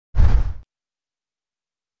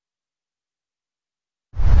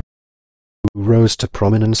rose to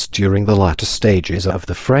prominence during the latter stages of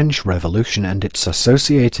the French Revolution and its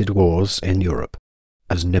associated wars in Europe.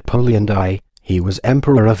 As Napoleon I, he was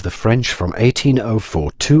Emperor of the French from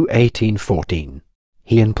 1804 to 1814.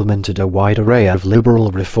 He implemented a wide array of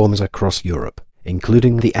liberal reforms across Europe,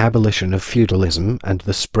 including the abolition of feudalism and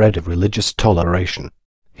the spread of religious toleration.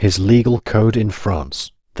 His legal code in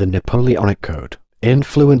France, the Napoleonic Code,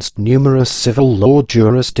 influenced numerous civil law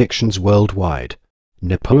jurisdictions worldwide.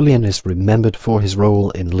 Napoleon is remembered for his role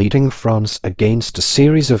in leading France against a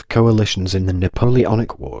series of coalitions in the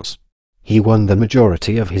Napoleonic Wars. He won the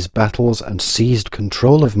majority of his battles and seized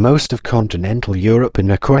control of most of continental Europe in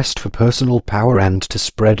a quest for personal power and to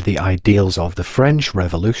spread the ideals of the French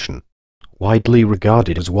Revolution. Widely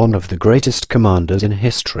regarded as one of the greatest commanders in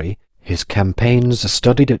history, his campaigns are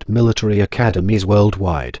studied at military academies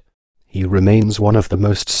worldwide. He remains one of the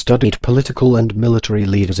most studied political and military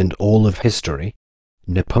leaders in all of history.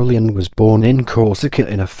 Napoleon was born in Corsica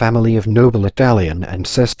in a family of noble Italian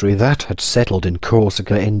ancestry that had settled in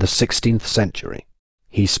Corsica in the 16th century.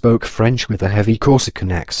 He spoke French with a heavy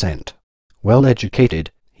Corsican accent. Well educated,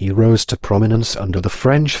 he rose to prominence under the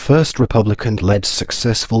French First Republic and led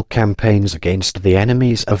successful campaigns against the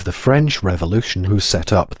enemies of the French Revolution who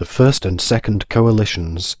set up the First and Second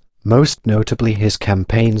Coalitions, most notably his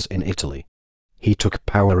campaigns in Italy. He took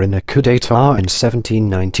power in a coup d'état in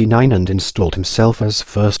 1799 and installed himself as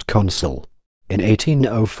first consul. In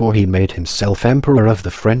 1804 he made himself emperor of the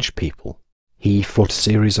French people. He fought a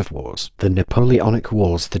series of wars, the Napoleonic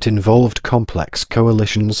Wars, that involved complex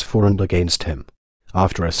coalitions for and against him.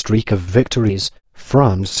 After a streak of victories,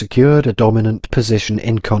 France secured a dominant position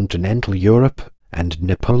in continental Europe, and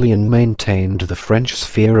Napoleon maintained the French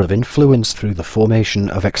sphere of influence through the formation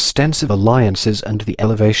of extensive alliances and the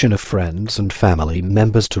elevation of friends and family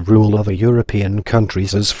members to rule other European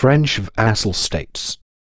countries as French vassal states.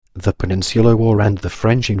 The Peninsular War and the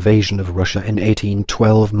French invasion of Russia in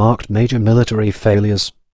 1812 marked major military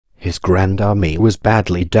failures. His Grand Army was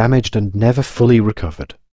badly damaged and never fully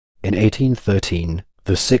recovered. In 1813,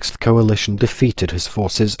 the Sixth Coalition defeated his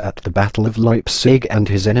forces at the Battle of Leipzig and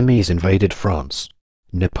his enemies invaded France.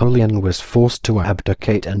 Napoleon was forced to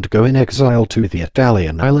abdicate and go in exile to the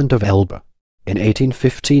Italian island of Elba. In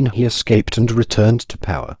 1815 he escaped and returned to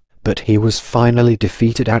power, but he was finally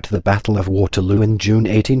defeated at the Battle of Waterloo in June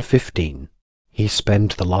 1815. He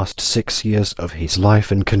spent the last 6 years of his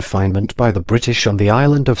life in confinement by the British on the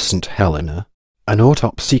island of St. Helena. An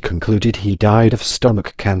autopsy concluded he died of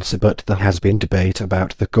stomach cancer, but there has been debate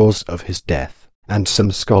about the cause of his death, and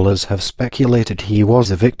some scholars have speculated he was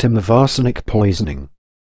a victim of arsenic poisoning.